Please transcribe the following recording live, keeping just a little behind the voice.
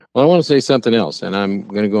Well, I want to say something else, and I'm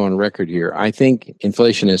going to go on record here. I think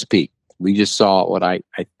inflation has peaked. We just saw what I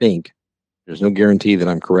think. There's no guarantee that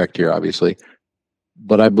I'm correct here, obviously.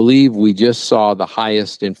 But I believe we just saw the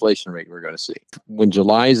highest inflation rate we're going to see. When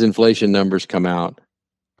July's inflation numbers come out,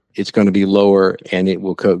 it's going to be lower, and it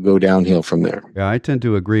will go downhill from there. Yeah, I tend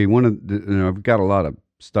to agree. I've got a lot of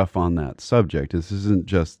stuff on that subject. This isn't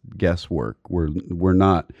just guesswork. We're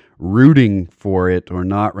not rooting for it or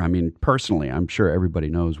not. I mean, personally, I'm sure everybody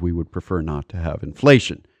knows we would prefer not to have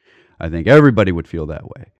inflation. I think everybody would feel that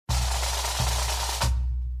way.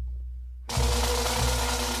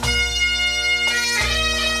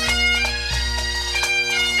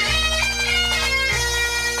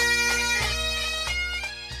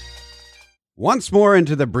 Once more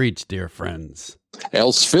into the breach, dear friends.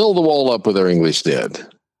 Else fill the wall up with our English dead.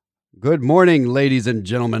 Good morning, ladies and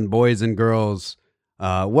gentlemen, boys and girls.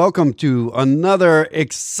 Welcome to another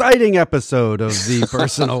exciting episode of the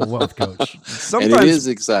Personal Wealth Coach. And it is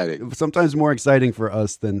exciting. Sometimes more exciting for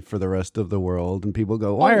us than for the rest of the world. And people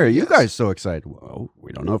go, why are you guys so excited? Well,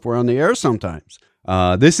 we don't know if we're on the air sometimes.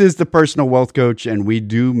 This is the Personal Wealth Coach, and we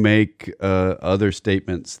do make other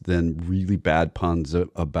statements than really bad puns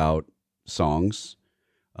about songs.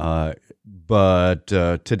 But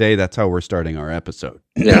today, that's how we're starting our episode.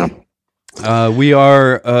 Yeah. We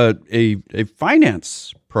are a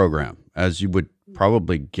finance program, as you would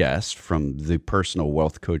probably guess from the Personal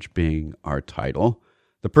Wealth Coach being our title.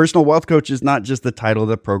 The Personal Wealth Coach is not just the title of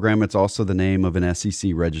the program, it's also the name of an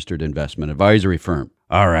SEC-registered investment advisory firm.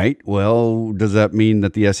 All right, well, does that mean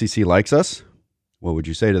that the SEC likes us? What would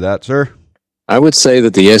you say to that, sir? I would say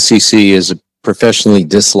that the SEC professionally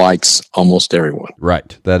dislikes almost everyone.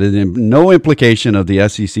 Right. That is no implication of the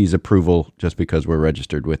SEC's approval just because we're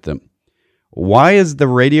registered with them. Why is the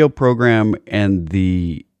radio program and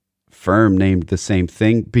the firm named the same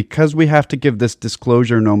thing? Because we have to give this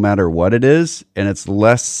disclosure no matter what it is, and it's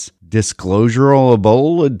less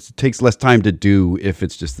disclosurable. It takes less time to do if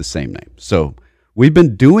it's just the same name. So we've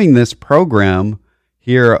been doing this program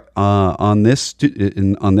here on this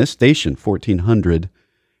station, 1400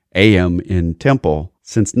 AM in Temple,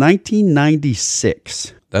 since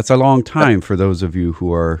 1996. That's a long time for those of you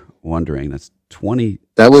who are wondering. That's 20.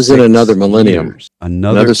 That was in another millennium. Years.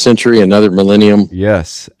 Another century, another millennium.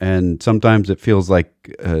 Yes, and sometimes it feels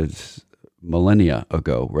like millennia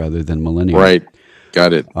ago rather than millennium. Right,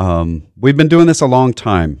 got it. We've been doing this a long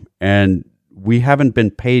time, and we haven't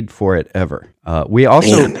been paid for it ever. We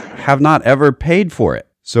also have not ever paid for it.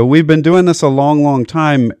 So we've been doing this a long, long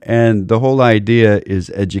time, and the whole idea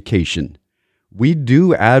is education. We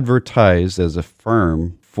do advertise as a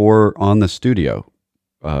firm on the studio,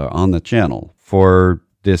 on the channel, for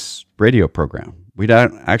this radio program. We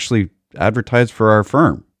don't actually advertise for our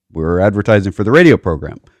firm. We're advertising for the radio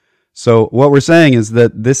program. So what we're saying is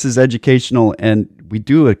that this is educational, and we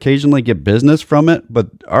do occasionally get business from it,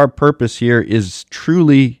 but our purpose here is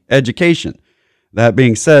truly education. That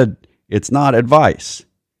being said, it's not advice.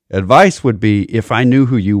 Advice would be if I knew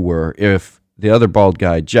who you were, if the other bald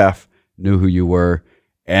guy, Jeff, knew who you were,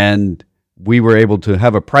 and we were able to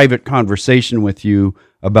have a private conversation with you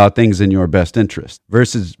about things in your best interest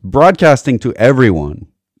versus broadcasting to everyone.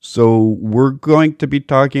 So we're going to be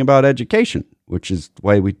talking about education, which is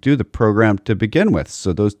why we do the program to begin with.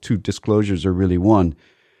 So those two disclosures are really one.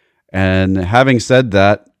 And having said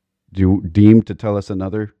that, do you deem to tell us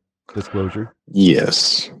another disclosure?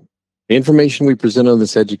 Yes. The information we present on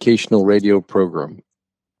this educational radio program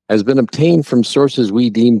has been obtained from sources we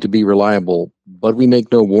deem to be reliable, but we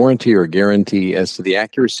make no warranty or guarantee as to the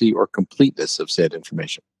accuracy or completeness of said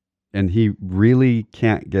information. And he really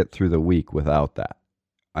can't get through the week without that.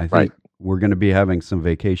 I think we're going to be having some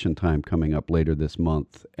vacation time coming up later this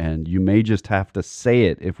month, and you may just have to say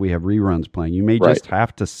it if we have reruns playing. You may just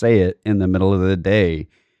have to say it in the middle of the day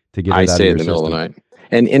to get it out of your system. I say it in the middle of the night.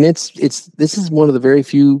 And this is one of the very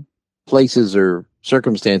few places or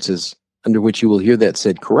circumstances under which you will hear that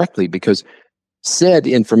said correctly, because said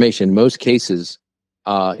information, in most cases,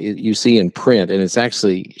 you see in print, and it's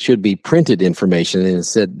actually should be printed information,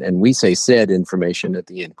 and we say said information at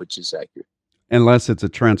the end, which is accurate. Unless it's a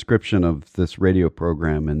transcription of this radio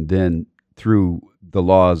program, and then through the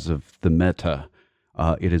laws of the meta,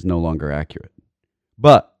 it is no longer accurate.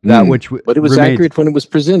 But but it was accurate when it was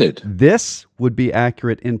presented. This would be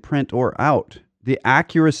accurate in print or out. The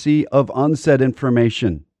accuracy of unsaid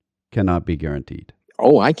information cannot be guaranteed.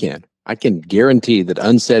 Oh, I can. I can guarantee that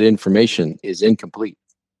unsaid information is incomplete.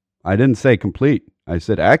 I didn't say complete. I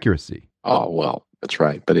said accuracy. Oh, well, that's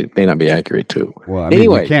right. But it may not be accurate, too. Well, I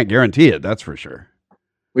mean, we can't guarantee it. That's for sure.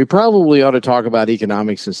 We probably ought to talk about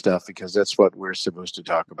economics and stuff because that's what we're supposed to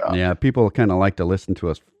talk about. Yeah, people kind of like to listen to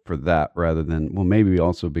us for that rather than, well, maybe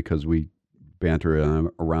also because we banter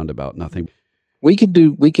around about nothing. We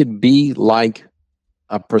could be like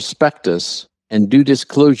a prospectus and do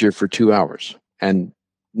disclosure for 2 hours, and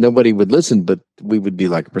nobody would listen, but we would be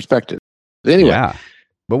like a prospectus. But anyway, Yeah.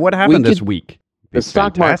 But what happened this week? The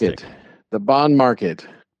stock market, the bond market,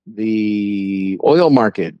 the oil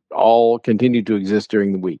market all continued to exist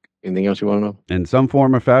during the week. Anything else you want to know? In some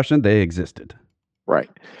form or fashion, they existed. Right.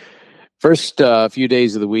 First few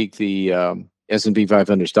days of the week, the S&P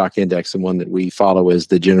 500 stock index, the one that we follow as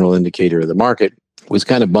the general indicator of the market, was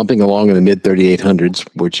kind of bumping along in the mid 3,800s,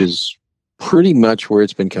 which is pretty much where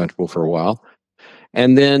it's been comfortable for a while.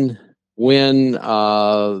 And then when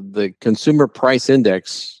the consumer price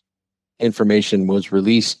index information was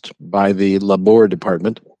released by the Labor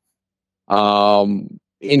Department,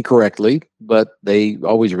 incorrectly, but they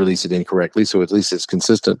always release it incorrectly, so at least it's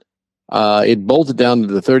consistent. It bolted down to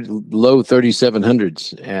the low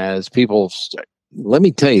 3,700s as people. Let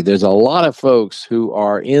me tell you, there's a lot of folks who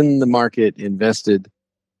are in the market invested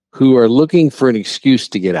who are looking for an excuse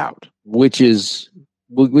to get out, which is,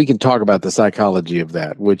 we can talk about the psychology of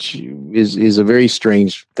that, which is a very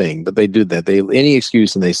strange thing, but they do that. Any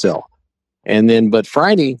excuse and they sell. And then, but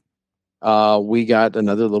Friday, we got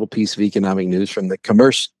another little piece of economic news from the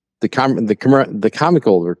Commerce Department.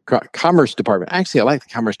 Actually, I like the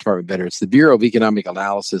Commerce Department better. It's the Bureau of Economic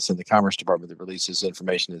Analysis and the Commerce Department that releases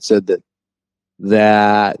information. It said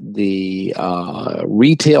that the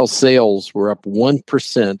retail sales were up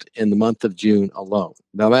 1% in the month of June alone.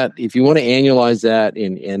 Now, that if you want to annualize that,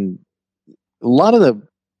 in a lot of the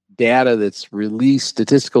data that's released,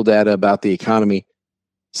 statistical data about the economy,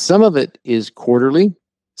 some of it is quarterly,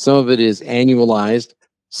 some of it is annualized,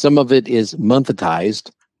 some of it is monthetized.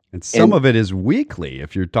 And some of it is weekly,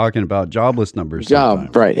 if you're talking about jobless numbers.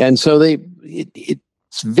 Right. And so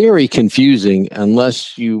it's very confusing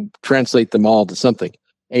unless you translate them all to something.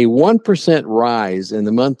 A 1% rise in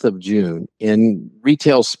the month of June in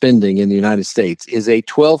retail spending in the United States is a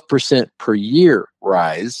 12% per year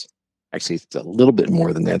rise. Actually, it's a little bit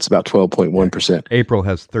more than that. It's about 12.1%. April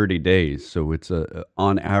has 30 days, so it's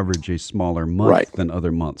on average a smaller month than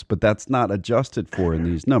other months. But that's not adjusted for in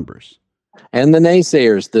these numbers. And the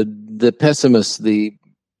naysayers, the pessimists, the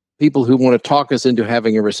people who want to talk us into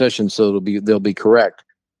having a recession so they'll be correct,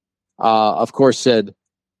 of course, said,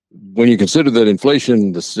 when you consider that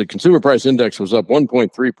inflation, the consumer price index was up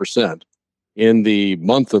 1.3% in the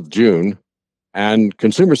month of June, and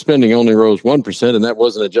consumer spending only rose 1%, and that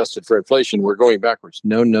wasn't adjusted for inflation, we're going backwards.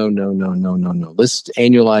 No. Let's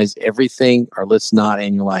annualize everything, or let's not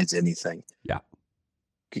annualize anything. Yeah.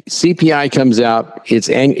 CPI comes out,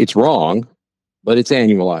 it's wrong, but it's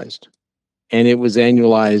annualized. And it was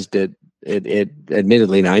annualized at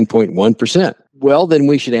admittedly 9.1%. Well, then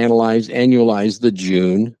we should annualize the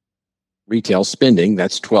June retail spending.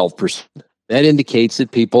 That's 12%. That indicates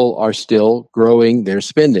that people are still growing their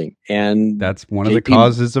spending. And that's one of the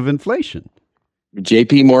causes of inflation.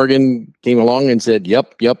 JP Morgan came along and said,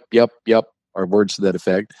 yep, or words to that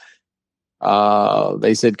effect.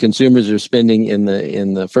 They said consumers are spending in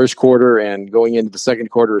the first quarter and going into the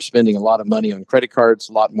second quarter are spending a lot of money on credit cards,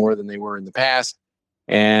 a lot more than they were in the past.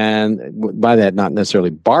 And by that, not necessarily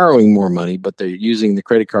borrowing more money, but they're using the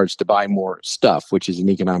credit cards to buy more stuff, which is an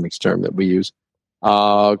economics term that we use.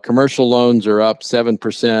 Commercial loans are up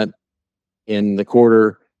 7% in the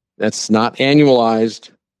quarter. That's not annualized.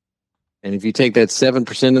 And if you take that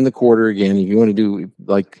 7% in the quarter, again, if you want to do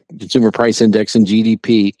like consumer price index and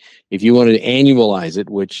GDP, if you want to annualize it,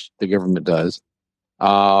 which the government does,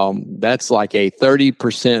 that's like a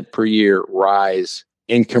 30% per year rise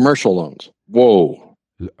in commercial loans. Whoa.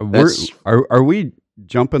 Are we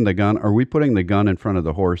jumping the gun? Are we putting the gun in front of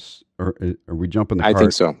the horse, or are we jumping the cart? I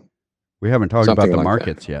think so. We haven't talked about the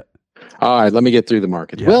markets yet. All right, let me get through the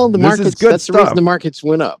markets. Yeah. Well, the markets, that's stuff. The reason the markets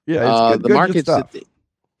went up. Yeah, it's the markets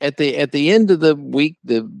at the end of the week,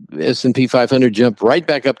 the S&P 500 jumped right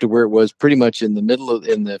back up to where it was pretty much in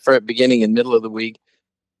the beginning and middle of the week.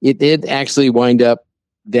 It did actually wind up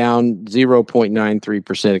down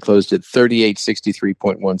 0.93%. It closed at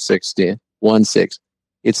 3863.16.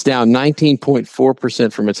 It's down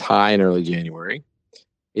 19.4% from its high in early January.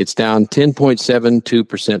 It's down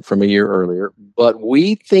 10.72% from a year earlier, but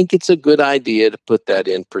we think it's a good idea to put that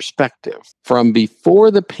in perspective. From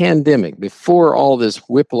before the pandemic, before all this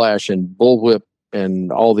whiplash and bullwhip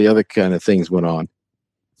and all the other kind of things went on,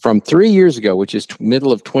 from 3 years ago, which is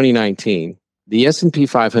middle of 2019, the S&P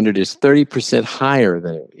 500 is 30% higher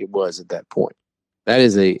than it was at that point. That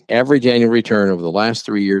is an average annual return over the last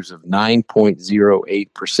 3 years of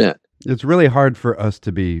 9.08%. It's really hard for us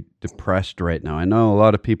to be depressed right now. I know a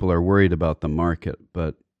lot of people are worried about the market,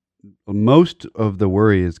 but most of the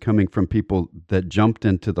worry is coming from people that jumped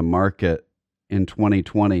into the market in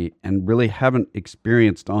 2020 and really haven't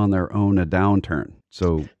experienced on their own a downturn.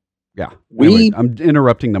 So, yeah. Anyway, I'm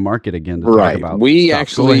interrupting the market again to talk about We stuff.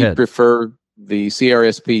 actually prefer the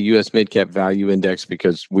CRSP US Midcap Value Index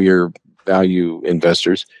because we're value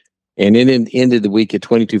investors. And it ended the week at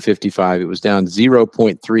 2255. It was down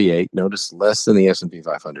 0.38. Notice less than the S&P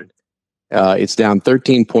 500. It's down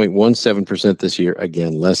 13.17% this year.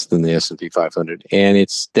 Again, less than the S&P 500. And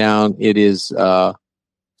it's down. It is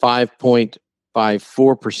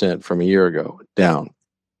 5.54% from a year ago down,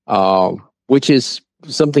 which is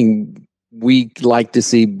something we like to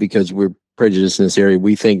see because we're prejudiced in this area.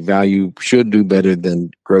 We think value should do better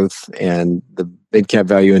than growth, and the mid-cap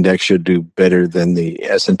value index should do better than the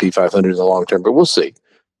S&P 500 in the long term, but we'll see.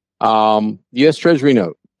 U.S. Treasury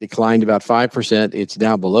note declined about 5%. It's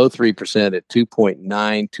now below 3% at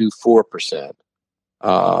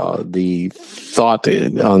 2.924%. The thought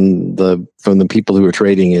from the people who are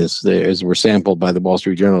trading is, as were sampled by the Wall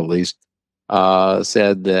Street Journal at least,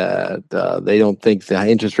 said that they don't think the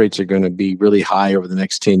interest rates are going to be really high over the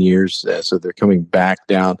next 10 years, so they're coming back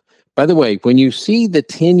down. By the way, when you see the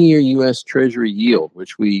 10-year U.S. Treasury yield,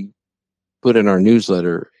 which we put in our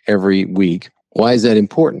newsletter every week, why is that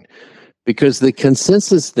important? Because the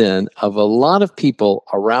consensus then of a lot of people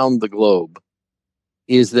around the globe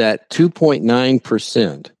is that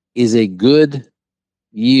 2.9% is a good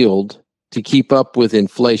yield to keep up with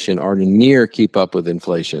inflation, or to near keep up with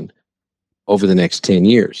inflation over the next 10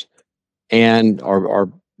 years. And are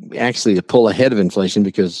actually to pull ahead of inflation,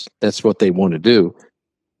 because that's what they want to do,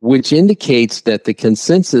 which indicates that the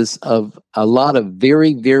consensus of a lot of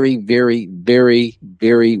very, very, very, very,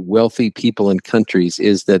 very wealthy people and countries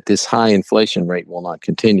is that this high inflation rate will not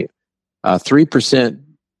continue. 3%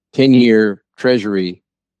 10-year Treasury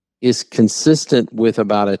is consistent with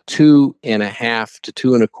about a 2.5% to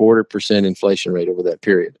 2.25% inflation rate over that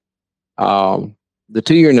period. The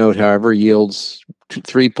 2-year note, however, yields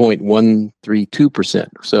 3.132%.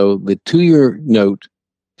 So the 2-year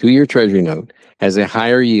Treasury note, has a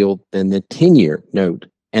higher yield than the 10-year note,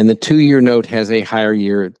 and the 2-year note has a higher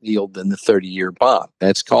yield than the 30-year bond.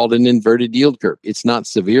 That's called an inverted yield curve. It's not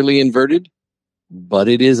severely inverted, but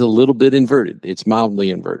it is a little bit inverted. It's mildly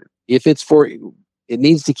inverted. It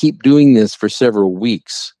needs to keep doing this for several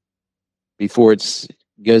weeks before it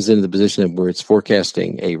goes into the position where it's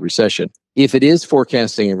forecasting a recession. If it is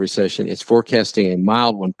forecasting a recession, it's forecasting a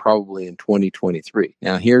mild one, probably in 2023.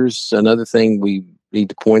 Now, here's another thing we need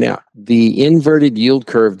to point out. The inverted yield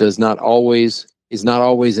curve is not always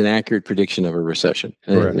an accurate prediction of a recession.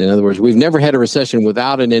 Correct. In other words, we've never had a recession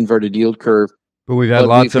without an inverted yield curve. But we've had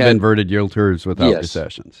lots of inverted yield curves without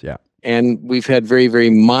recessions. Yeah. And we've had very, very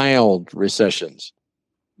mild recessions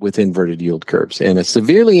with inverted yield curves. And a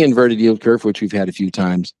severely inverted yield curve, which we've had a few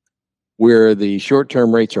times, where the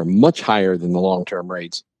short-term rates are much higher than the long-term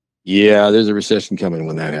rates. Yeah, there's a recession coming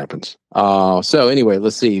when that happens. So anyway,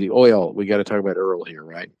 let's see. The oil, we got to talk about Earl here,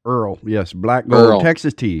 right? Earl, yes. Black Gold,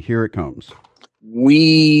 Texas tea. Here it comes.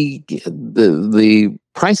 The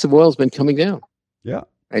price of oil has been coming down. Yeah.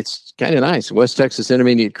 It's kind of nice. West Texas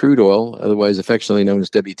Intermediate Crude Oil, otherwise affectionately known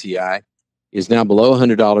as WTI, is now below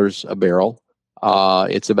 $100 a barrel.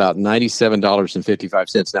 It's about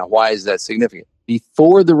 $97.55. Now, why is that significant?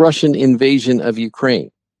 Before the Russian invasion of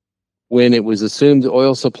Ukraine, when it was assumed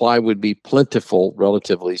oil supply would be plentiful,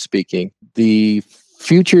 relatively speaking, the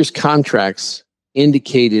futures contracts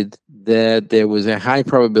indicated that there was a high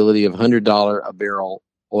probability of $100 a barrel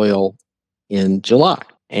oil in July.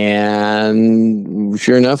 And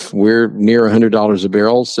sure enough, we're near $100 a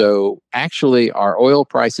barrel. So actually, our oil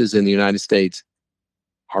prices in the United States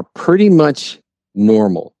are pretty much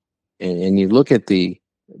normal. And you look at the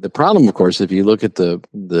problem, of course, if you look at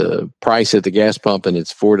the price at the gas pump, and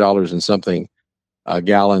it's $4 and something a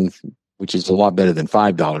gallon, which is a lot better than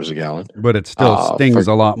 $5 a gallon. But it still stings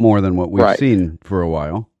a lot more than what we've seen for a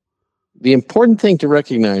while. The important thing to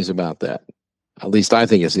recognize about that, at least I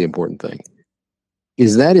think it's the important thing,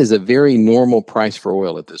 is that is a very normal price for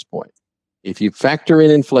oil at this point. If you factor in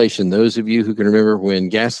inflation, those of you who can remember when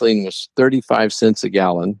gasoline was 35 cents a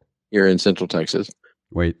gallon here in Central Texas.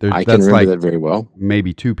 Wait, I can remember that very well.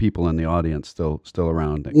 Maybe 2 people in the audience still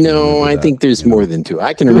around. No, I think there's more than 2.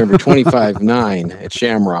 I can remember 25.9 at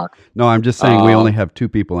Shamrock. No, I'm just saying we only have 2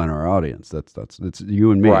 people in our audience. That's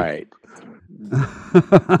you and me. Right.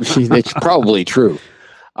 It's probably true.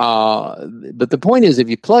 But the point is, if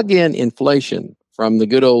you plug in inflation from the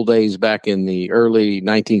good old days back in the early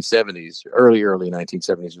 1970s, early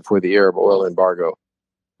 1970s, before the Arab oil embargo,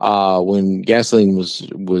 when gasoline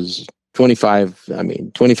was 25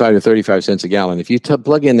 to 35 cents a gallon. If you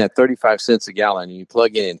plug in that 35 cents a gallon and you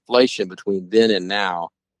plug in inflation between then and now,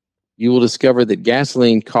 you will discover that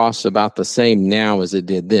gasoline costs about the same now as it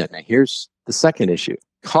did then. Now, here's the second issue.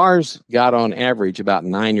 Cars got on average about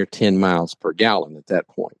 9 or 10 miles per gallon at that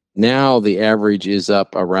point. Now the average is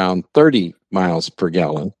up around 30 miles per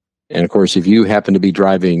gallon. And of course, if you happen to be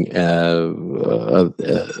driving an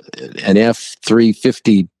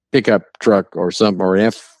F-350 pickup truck or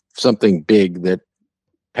something big that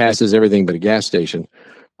passes everything but a gas station,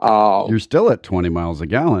 you're still at 20 miles a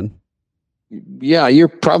gallon. Yeah, you're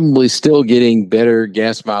probably still getting better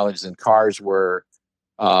gas mileage than cars were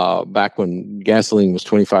back when gasoline was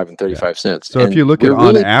 25 and 35 cents. So if you look at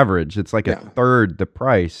on average, it's like a third the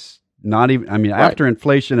price. Not even, after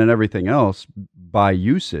inflation and everything else, by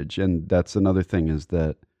usage. And that's another thing, is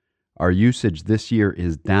that our usage this year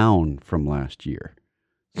is down from last year.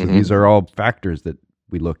 So these are all factors that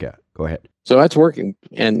we look at. Go ahead. So that's working,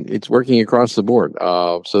 and it's working across the board.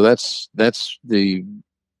 So that's the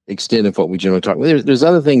extent of what we generally talk about. There's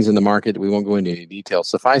other things in the market that we won't go into any detail.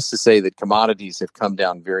 Suffice to say that commodities have come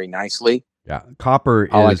down very nicely. Yeah, copper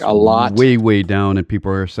is a lot, way down, and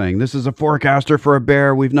people are saying this is a forecaster for a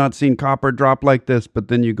bear. We've not seen copper drop like this. But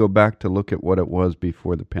then you go back to look at what it was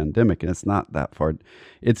before the pandemic, and it's not that far.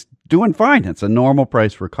 It's doing fine. It's a normal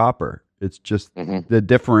price for copper. It's just the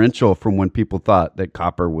differential from when people thought that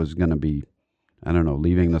copper was going to be, I don't know,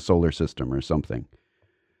 leaving the solar system or something.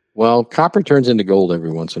 Well, copper turns into gold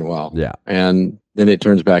every once in a while. Yeah. And then it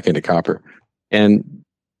turns back into copper. And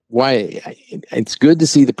why it's good to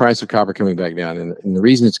see the price of copper coming back down. And the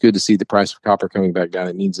reason it's good to see the price of copper coming back down,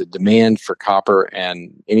 it means that demand for copper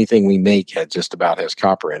and anything we make just about has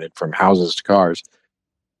copper in it, from houses to cars,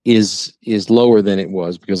 is lower than it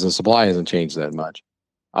was because the supply hasn't changed that much.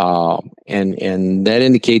 And that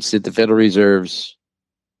indicates that the Federal Reserve's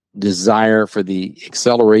desire for the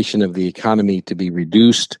acceleration of the economy to be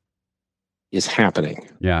reduced is happening.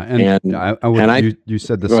 Yeah, you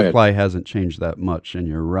said the supply hasn't changed that much, and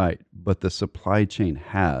you're right, but the supply chain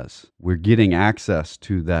has. We're getting access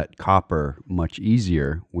to that copper much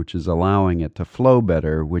easier, which is allowing it to flow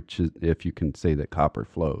better, which is, if you can say that copper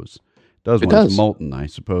flows. It does when it's molten, I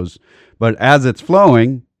suppose. But as it's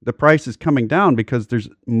flowing, the price is coming down because there's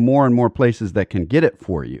more and more places that can get it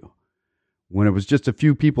for you. When it was just a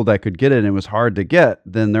few people that could get it and it was hard to get,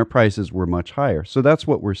 then their prices were much higher. So that's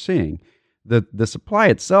what we're seeing. The supply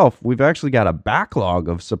itself, we've actually got a backlog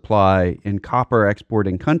of supply in copper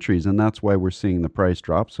exporting countries, and that's why we're seeing the price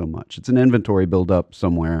drop so much. It's an inventory buildup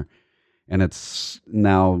somewhere, and it's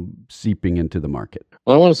now seeping into the market.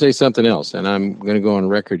 Well, I want to say something else, and I'm going to go on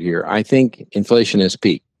record here. I think inflation has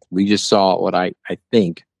peaked. We just saw what I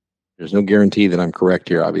think. There's no guarantee that I'm correct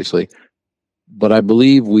here, obviously. But I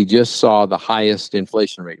believe we just saw the highest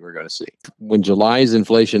inflation rate we're going to see. When July's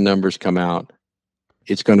inflation numbers come out,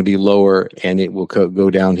 it's going to be lower, and it will go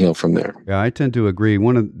downhill from there. Yeah, I tend to agree.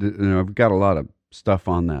 I've got a lot of stuff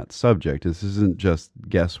on that subject. This isn't just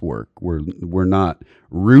guesswork. We're not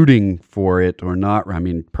rooting for it or not. I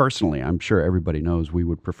mean, personally, I'm sure everybody knows we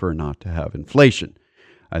would prefer not to have inflation.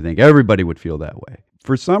 I think everybody would feel that way.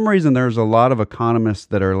 For some reason, there's a lot of economists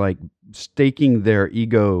that are like staking their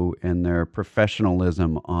ego and their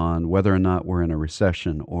professionalism on whether or not we're in a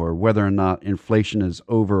recession or whether or not inflation is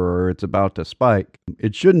over or it's about to spike.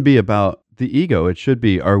 It shouldn't be about the ego. It should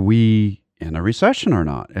be, are we in a recession or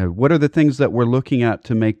not? What are the things that we're looking at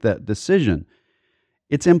to make that decision?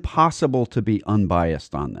 It's impossible to be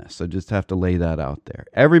unbiased on this. I just have to lay that out there.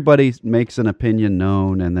 Everybody makes an opinion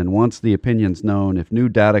known, and then once the opinion's known, if new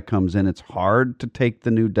data comes in, it's hard to take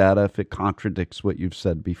the new data if it contradicts what you've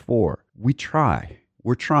said before. We're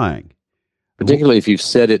trying. Particularly if you've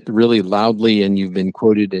said it really loudly and you've been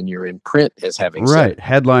quoted and you're in print as having said it. Right.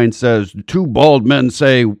 Headline says, 2 bald men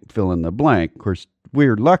say, fill in the blank. Of course,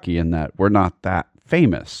 we're lucky in that we're not that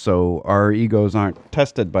famous, so our egos aren't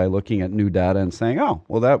tested by looking at new data and saying, oh,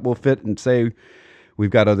 well, that will fit, and say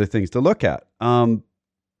we've got other things to look at.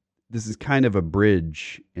 This is kind of a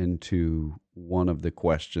bridge into one of the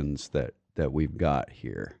questions that we've got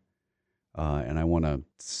here, and I want to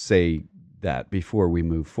say that before we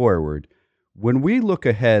move forward. When we look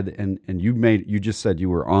ahead, and you just said you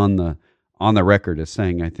were on the record as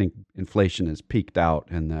saying, I think inflation has peaked out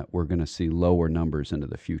and that we're going to see lower numbers into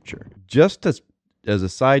the future. Just as a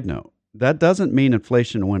side note, that doesn't mean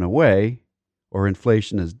inflation went away or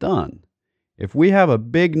inflation is done. If we have a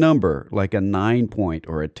big number like a 9-point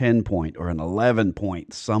or a 10-point or an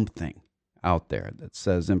 11-point something out there that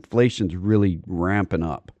says inflation's really ramping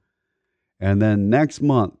up, and then next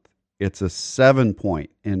month it's a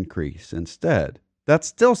 7-point increase instead, That's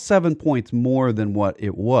still 7 points more than what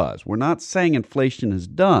it was. We're not saying inflation is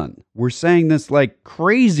done. We're saying this like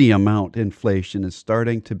crazy amount inflation is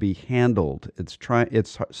starting to be handled. It's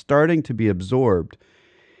starting to be absorbed.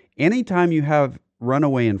 Anytime you have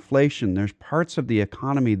runaway inflation, there's parts of the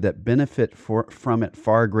economy that benefit from it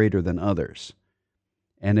far greater than others.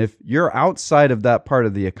 And if you're outside of that part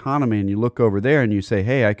of the economy and you look over there and you say,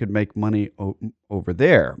 hey, I could make money over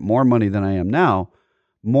there, more money than I am now,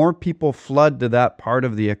 more people flood to that part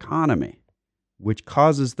of the economy, which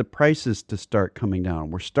causes the prices to start coming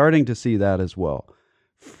down. We're starting to see that as well.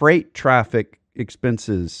 Freight traffic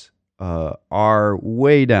expenses are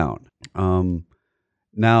way down.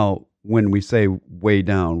 Now, when we say way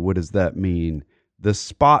down, what does that mean? The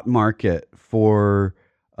spot market for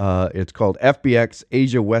it's called FBX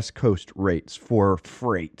Asia West Coast rates for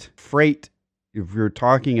freight. Freight, if you're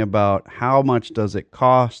talking about how much does it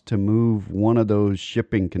cost to move one of those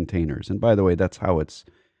shipping containers, and by the way, that's how it's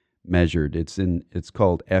measured. It's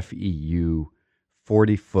called FEU,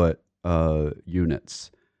 40-foot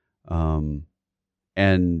units,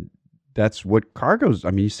 and that's what cargoes. I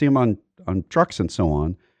mean, you see them on trucks and so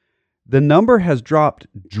on. The number has dropped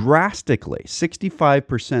drastically,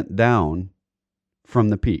 65% down from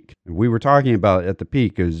the peak. We were talking about at the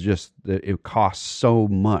peak is just that it costs so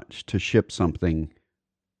much to ship something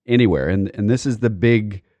anywhere. And this is the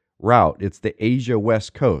big route. It's the Asia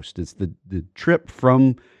West Coast. It's the trip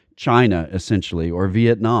from China, essentially, or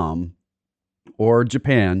Vietnam, or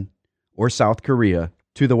Japan, or South Korea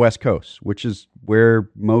to the West Coast, which is where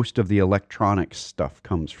most of the electronics stuff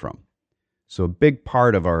comes from. So a big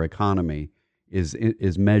part of our economy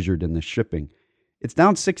is measured in the shipping. It's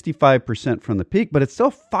down 65% from the peak, but it's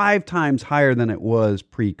still 5 times higher than it was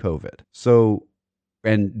pre-COVID. So,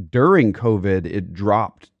 and during COVID, it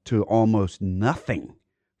dropped to almost nothing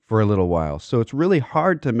for a little while. So it's really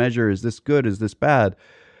hard to measure, is this good, is this bad?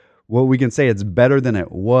 Well, we can say it's better than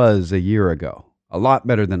it was a year ago, a lot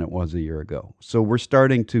better than it was a year ago. So we're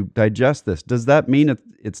starting to digest this. Does that mean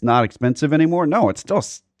it's not expensive anymore? No, it's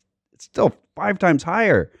still 5 times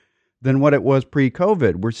higher than what it was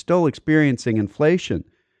pre-COVID. We're still experiencing inflation,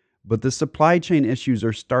 but the supply chain issues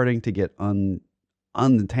are starting to get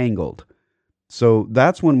untangled. So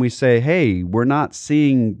that's when we say, hey, we're not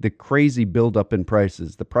seeing the crazy buildup in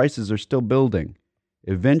prices. The prices are still building.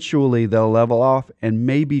 Eventually, they'll level off and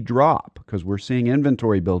maybe drop because we're seeing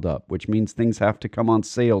inventory build up, which means things have to come on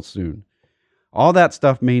sale soon. All that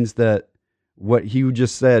stuff means that what Hugh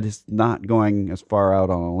just said is not going as far out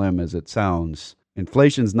on a limb as it sounds.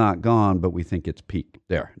 Inflation's not gone, but we think it's peaked.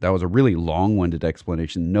 There. That was a really long-winded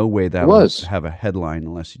explanation. No way that would have a headline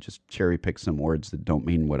unless you just cherry-pick some words that don't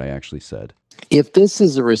mean what I actually said. If this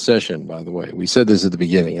is a recession, by the way, we said this at the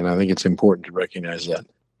beginning, and I think it's important to recognize that.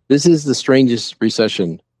 This is the strangest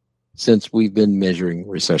recession since we've been measuring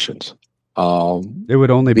recessions. It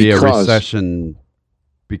would only be a recession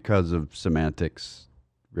because of semantics,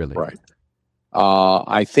 really. Right.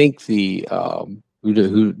 I think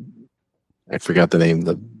I forgot the name of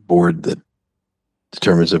the board that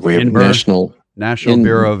determines if we have National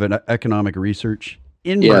Bureau of Economic Research.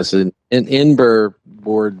 INBER. Yes, and INBER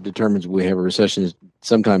board determines we have a recession.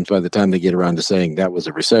 Sometimes by the time they get around to saying that was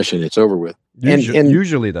a recession, it's over with.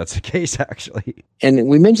 Usually that's the case, actually. And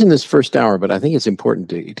we mentioned this first hour, but I think it's important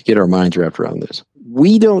to get our minds wrapped around this.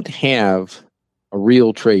 We don't have a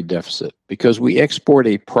real trade deficit because we export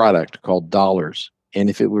a product called dollars. And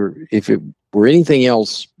if it were anything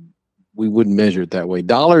else, we wouldn't measure it that way.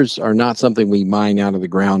 Dollars are not something we mine out of the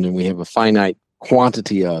ground and we have a finite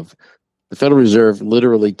quantity of. The Federal Reserve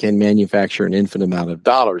literally can manufacture an infinite amount of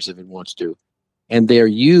dollars if it wants to. And they are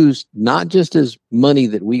used not just as money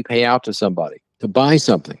that we pay out to somebody to buy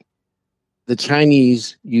something. The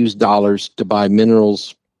Chinese use dollars to buy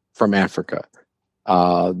minerals from Africa.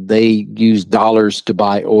 They use dollars to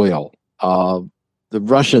buy oil. The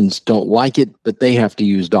Russians don't like it, but they have to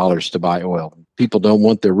use dollars to buy oil. People don't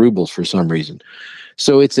want their rubles for some reason.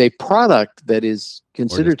 So it's a product that is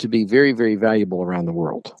considered to be very, very valuable around the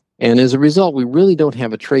world. And as a result, we really don't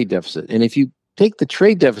have a trade deficit. And if you take the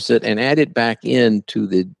trade deficit and add it back into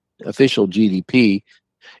the official GDP,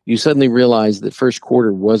 you suddenly realize that first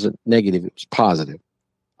quarter wasn't negative, it was positive.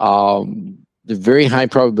 The very high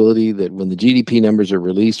probability that when the GDP numbers are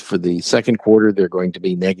released for the second quarter, they're going to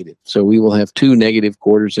be negative. So we will have 2 negative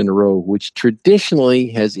quarters in a row, which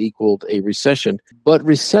traditionally has equaled a recession. But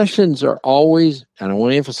recessions are always, and I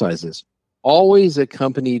want to emphasize this, always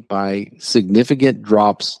accompanied by significant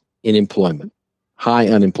drops in employment, high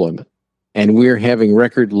unemployment. and we're having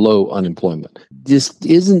record low unemployment. If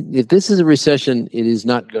this is a recession, it is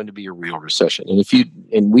not going to be a real recession.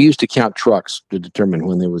 And we used to count trucks to determine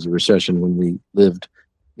when there was a recession when we lived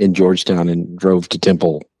in Georgetown and drove to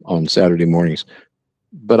Temple on Saturday mornings.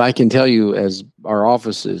 But I can tell you, as our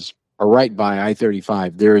offices are right by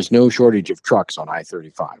I-35, there is no shortage of trucks on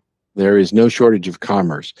I-35. There is no shortage of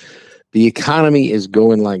commerce. The economy is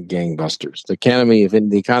going like gangbusters. The economy, if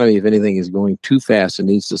anything, is going too fast and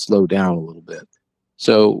needs to slow down a little bit.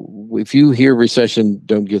 So if you hear recession,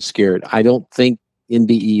 don't get scared. I don't think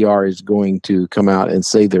NBER is going to come out and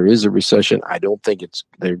say there is a recession. I don't think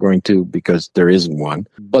they're going to, because there isn't one.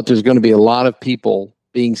 But there's going to be a lot of people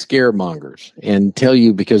being scaremongers and tell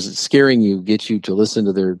you, because it's scaring you, gets you to listen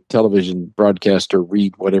to their television broadcast or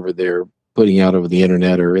read whatever they're putting out over the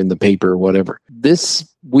internet or in the paper or whatever.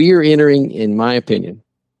 We are entering, in my opinion,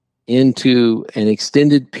 into an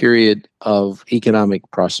extended period of economic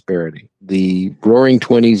prosperity. The Roaring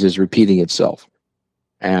 '20s is repeating itself.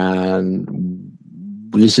 And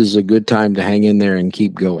this is a good time to hang in there and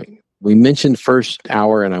keep going. We mentioned first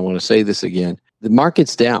hour, and I want to say this again. The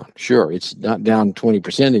market's down. Sure, it's not down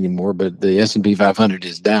 20% anymore, but the S&P 500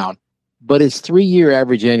 is down. But its 3-year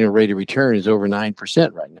average annual rate of return is over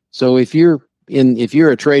 9% right now. So if you're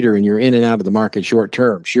a trader and you're in and out of the market short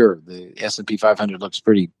term, sure, the S&P 500 looks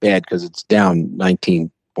pretty bad because it's down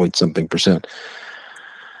 19 point something percent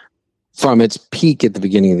from its peak at the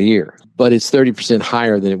beginning of the year. But it's 30%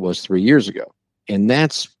 higher than it was 3 years ago. And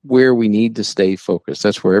that's where we need to stay focused.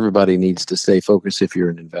 That's where everybody needs to stay focused if you're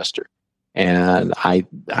an investor. And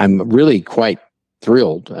I'm really quite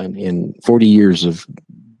thrilled. In 40 years of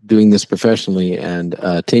doing this professionally and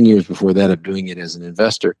 10 years before that of doing it as an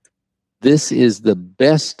investor, this is the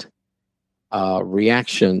best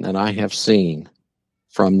reaction that I have seen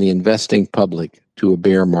from the investing public to a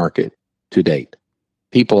bear market to date.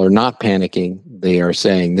 People are not panicking. They are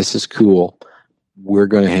saying, this is cool. We're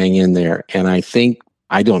going to hang in there. And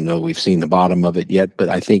I don't know we've seen the bottom of it yet, but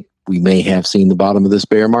I think we may have seen the bottom of this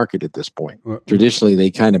bear market at this point. Traditionally,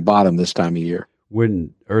 they kind of bottom this time of year.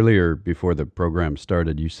 When earlier, before the program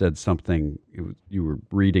started, you said something, you were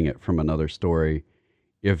reading it from another story.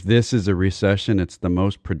 If this is a recession, it's the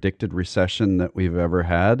most predicted recession that we've ever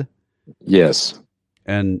had. Yes.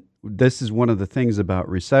 And this is one of the things about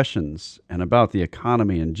recessions and about the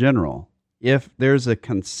economy in general. If there's a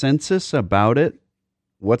consensus about it,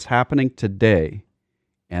 what's happening today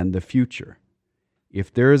and the future,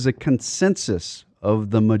 if there is a consensus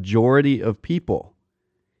of the majority of people,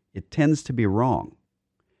 it tends to be wrong.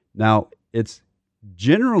 Now, it's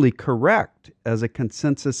generally correct as a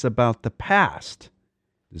consensus about the past.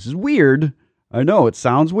 This is weird. I know it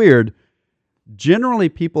sounds weird. Generally,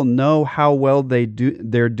 people know how well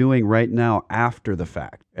they're doing right now after the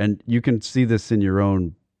fact. And you can see this in your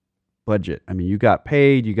own budget. I mean, you got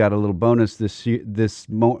paid, you got a little bonus this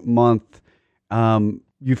month.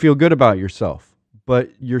 You feel good about yourself.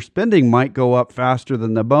 But your spending might go up faster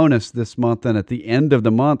than the bonus this month. And at the end of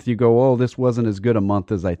the month, you go, oh, this wasn't as good a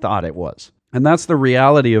month as I thought it was. And that's the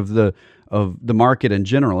reality of the market in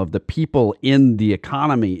general, of the people in the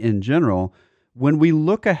economy in general. When we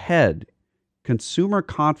look ahead, consumer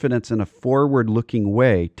confidence in a forward-looking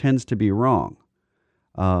way tends to be wrong.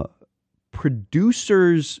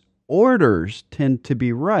 Producers' orders tend to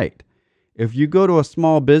be right. If you go to a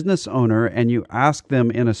small business owner and you ask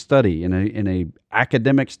them in a study, in a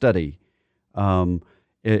academic study,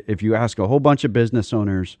 if you ask a whole bunch of business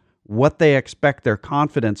owners what they expect their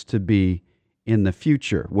confidence to be in the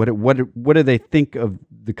future, what do they think of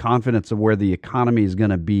the confidence of where the economy is going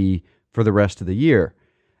to be for the rest of the year?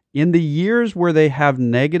 In the years where they have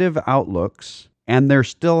negative outlooks and they're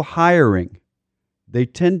still hiring, they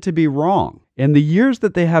tend to be wrong. In the years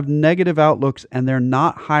that they have negative outlooks and they're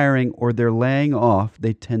not hiring or they're laying off,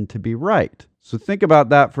 they tend to be right. So think about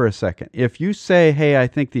that for a second. If you say, hey, I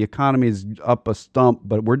think the economy is up a stump,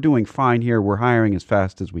 but we're doing fine here, we're hiring as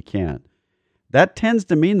fast as we can, that tends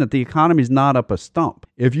to mean that the economy is not up a stump.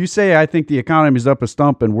 If you say, I think the economy is up a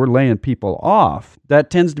stump and we're laying people off, that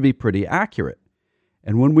tends to be pretty accurate.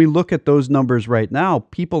 And when we look at those numbers right now,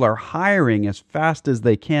 people are hiring as fast as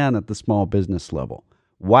they can at the small business level,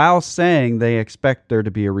 while saying they expect there to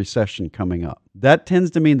be a recession coming up. That tends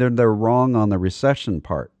to mean that they're wrong on the recession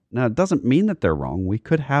part. Now, it doesn't mean that they're wrong. We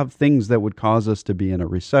could have things that would cause us to be in a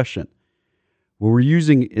recession. What we're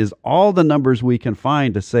using is all the numbers we can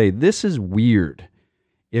find to say, this is weird.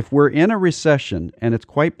 If we're in a recession, and it's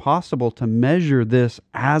quite possible to measure this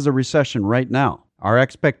as a recession right now, our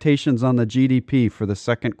expectations on the GDP for the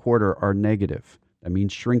second quarter are negative. That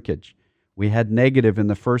means shrinkage. We had negative in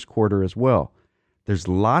the first quarter as well. There's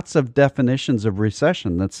lots of definitions of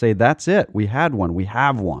recession that say that's it. We had one. We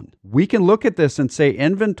have one. We can look at this and say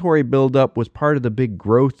inventory buildup was part of the big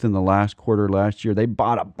growth in the last quarter last year. They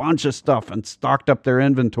bought a bunch of stuff and stocked up their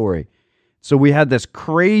inventory. So we had this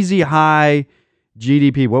crazy high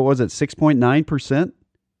GDP. What was it? 6.9%?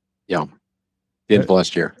 Yeah. The end of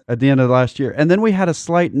last year. At the end of last year. And then we had a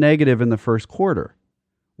slight negative in the first quarter.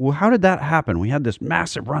 Well, how did that happen? We had this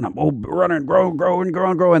massive run up, run and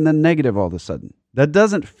grow, and then negative all of a sudden. That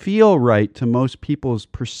doesn't feel right to most people's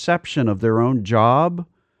perception of their own job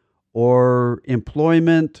or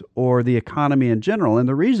employment or the economy in general. And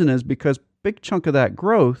the reason is because a big chunk of that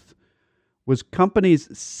growth was companies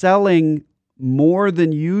selling more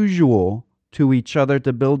than usual to each other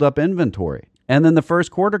to build up inventory. And then the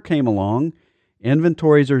first quarter came along.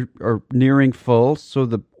 Inventories are nearing full, so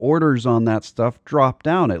the orders on that stuff drop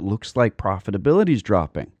down. It looks like profitability is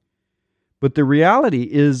dropping. But the reality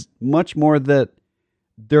is much more that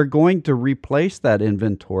they're going to replace that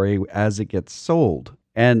inventory as it gets sold.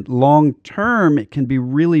 And long term, it can be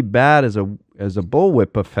really bad as a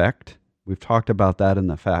bullwhip effect. We've talked about that in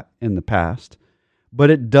the past. But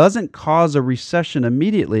it doesn't cause a recession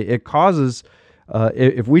immediately. It causes...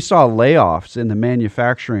 if we saw layoffs in the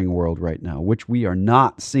manufacturing world right now, which we are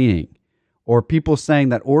not seeing, or people saying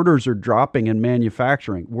that orders are dropping in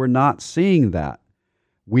manufacturing, we're not seeing that.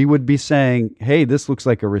 We would be saying, hey, this looks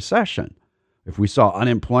like a recession. If we saw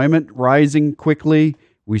unemployment rising quickly,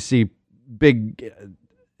 we see big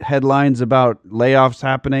headlines about layoffs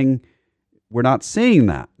happening. We're not seeing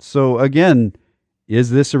that. So again, is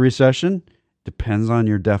this a recession? Depends on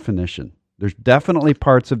your definition. There's definitely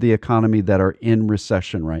parts of the economy that are in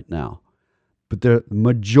recession right now, but the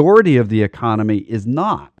majority of the economy is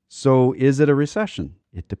not. So is it a recession?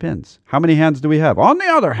 It depends. How many hands do we have? On the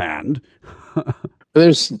other hand,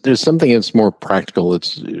 there's something that's more practical.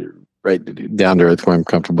 It's right down to earth where I'm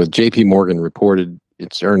comfortable with. JP Morgan reported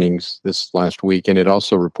its earnings this last week, and it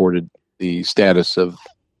also reported the status of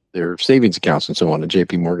their savings accounts and so on at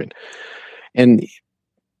JP Morgan. And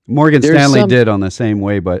Morgan Stanley did on the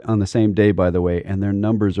same day, by the way, and their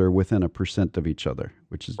numbers are within 1% of each other,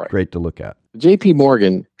 which is great to look at. JP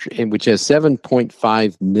Morgan, which has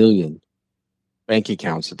 7.5 million bank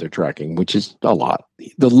accounts that they're tracking, which is a lot.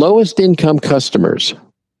 The lowest income customers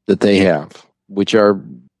that they have, which are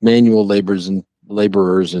manual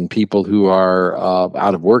laborers and people who are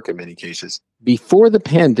out of work in many cases, before the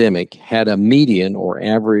pandemic had a median or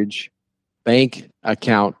average bank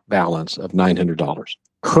account balance of $900.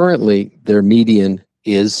 Currently, their median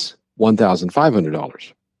is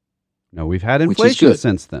 $1,500. No, we've had inflation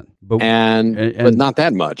since then, but not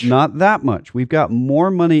that much. Not that much. We've got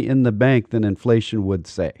more money in the bank than inflation would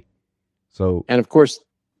say. So, and of course,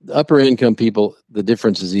 upper income people, the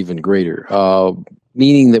difference is even greater.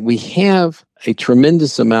 Meaning that we have a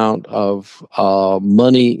tremendous amount of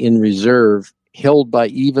money in reserve held by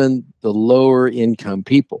even the lower income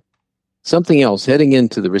people. Something else, heading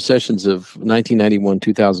into the recessions of 1991,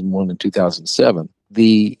 2001, and 2007,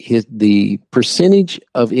 the percentage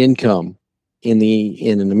of income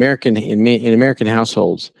in American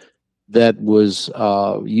households that was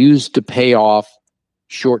used to pay off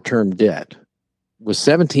short-term debt was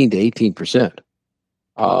 17 to 18%.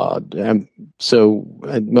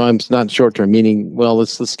 It's not short-term, meaning, well,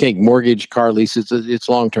 let's take mortgage, car leases, it's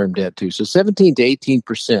long-term debt too. So 17 to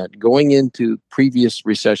 18% going into previous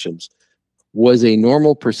recessions was a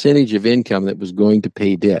normal percentage of income that was going to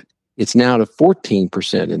pay debt. It's now to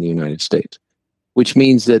 14% in the United States, which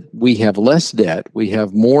means that we have less debt, we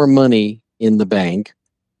have more money in the bank,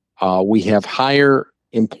 we have higher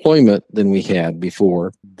employment than we had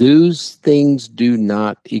before. Those things do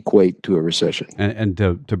not equate to a recession. And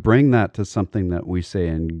to bring that to something that we say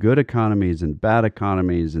in good economies and bad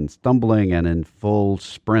economies and stumbling and in full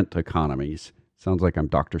sprint economies, sounds like I'm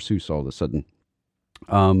Dr. Seuss all of a sudden.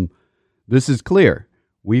 This is clear.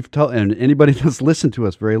 And anybody that's listened to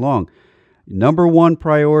us very long, number one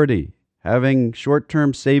priority, having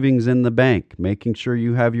short-term savings in the bank, making sure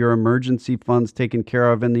you have your emergency funds taken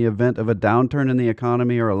care of in the event of a downturn in the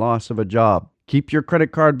economy or a loss of a job. Keep your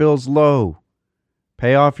credit card bills low.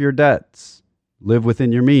 Pay off your debts. Live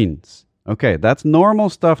within your means. Okay, that's normal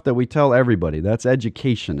stuff that we tell everybody. That's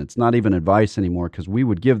education. It's not even advice anymore because we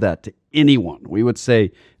would give that to anyone. We would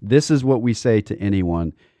say, this is what we say to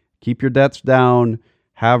anyone. Keep your debts down.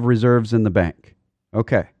 Have reserves in the bank.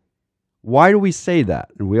 Okay. Why do we say that?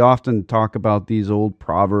 And we often talk about these old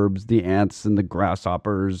proverbs, the ants and the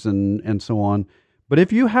grasshoppers and so on. But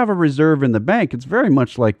if you have a reserve in the bank, it's very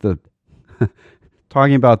much like the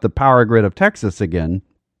talking about the power grid of Texas again.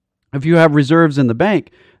 If you have reserves in the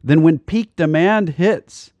bank, then when peak demand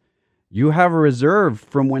hits, You have a reserve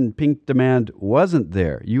from when peak demand wasn't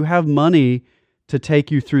there. You have money to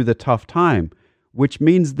take you through the tough time, which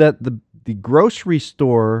means that the grocery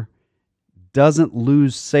store doesn't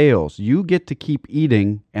lose sales. You get to keep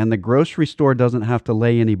eating, and the grocery store doesn't have to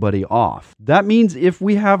lay anybody off. That means if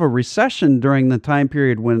we have a recession during the time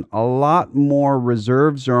period when a lot more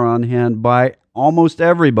reserves are on hand by almost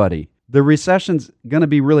everybody, the recession's going to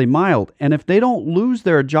be really mild. And if they don't lose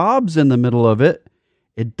their jobs in the middle of it,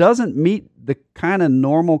 it doesn't meet the kind of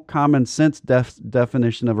normal common sense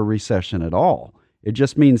definition of a recession at all. It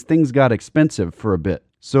just means things got expensive for a bit.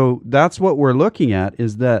 So that's what we're looking at,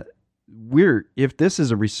 is that if this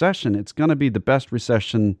is a recession, it's going to be the best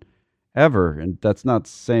recession ever. And that's not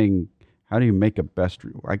saying, how do you make a best?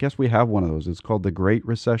 I guess we have one of those. It's called the Great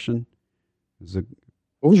Recession. It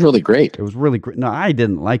was really great. It was really great. No, I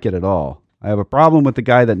didn't like it at all. I have a problem with the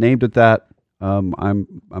guy that named it that. I'm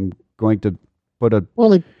going to put a...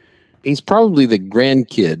 Well, he's probably the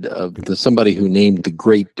grandkid of somebody who named the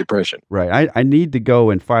Great Depression. Right. I need to go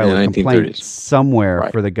and file a complaint somewhere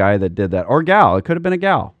for the guy that did that. Or gal. It could have been a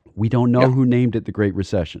gal. We don't know who named it the Great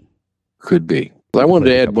Recession. Could be. But I wanted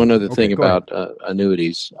to add one other thing about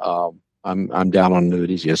annuities. I'm down on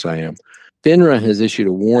annuities. Yes, I am. FINRA has issued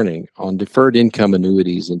a warning on deferred income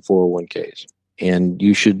annuities in 401ks. And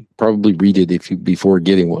you should probably read it before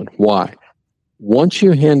getting one. Why? Once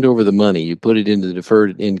you hand over the money, you put it into the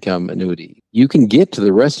deferred income annuity, you can get to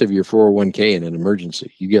the rest of your 401k in an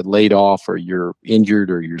emergency. You get laid off, or you're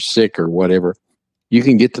injured, or you're sick, or whatever, you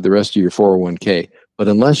can get to the rest of your 401k. But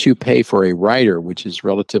unless you pay for a rider, which is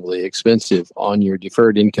relatively expensive, on your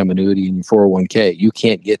deferred income annuity in your 401k, you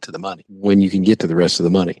can't get to the money when you can get to the rest of the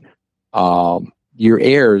money. Your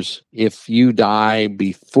heirs, if you die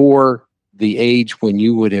before the age when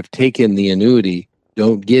you would have taken the annuity,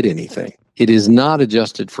 don't get anything. It is not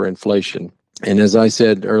adjusted for inflation. And as I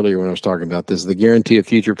said earlier when I was talking about this, the guarantee of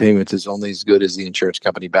future payments is only as good as the insurance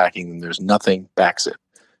company backing them. There's nothing backs it.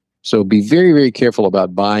 So be very, very careful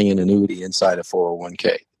about buying an annuity inside a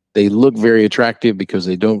 401k. They look very attractive because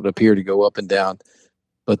they don't appear to go up and down,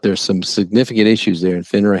 but there's some significant issues there. And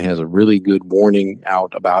FINRA has a really good warning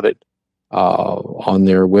out about it on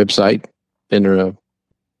their website, FINRA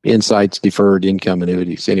Insights Deferred Income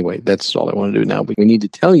Annuities. Anyway, that's all I want to do now. But we need to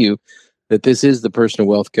tell you that this is the Personal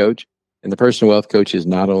Wealth Coach. And the Personal Wealth Coach is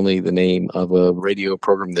not only the name of a radio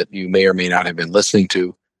program that you may or may not have been listening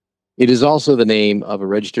to, it is also the name of a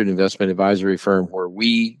registered investment advisory firm where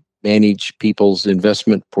we manage people's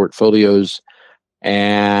investment portfolios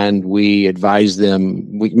and we advise them.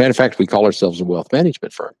 Matter of fact, we call ourselves a wealth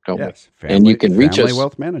management firm, don't we? And you can reach us.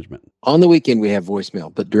 Wealth management. On the weekend, we have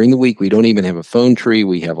voicemail, but during the week, we don't even have a phone tree.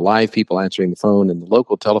 We have live people answering the phone, and the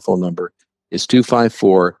local telephone number is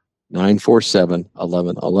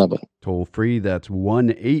 254-947-1111. Toll free, that's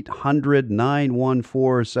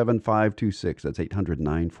 1-800-914-7526. That's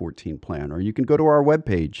 800-914-PLAN. Or you can go to our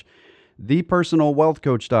webpage,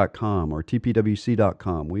 thepersonalwealthcoach.com or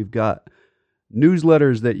tpwc.com. We've got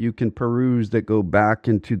newsletters that you can peruse that go back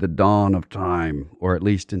into the dawn of time, or at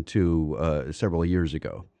least into several years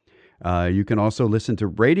ago. You can also listen to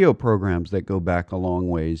radio programs that go back a long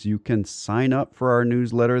ways. You can sign up for our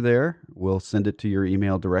newsletter there. We'll send it to your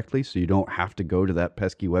email directly, so you don't have to go to that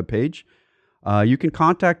pesky webpage. You can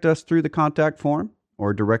contact us through the contact form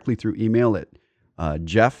or directly through email at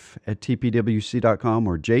jeff@tpwc.com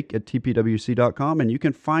or jake@tpwc.com, and you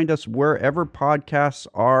can find us wherever podcasts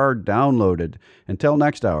are downloaded. Until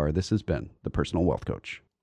next hour, this has been The Personal Wealth Coach.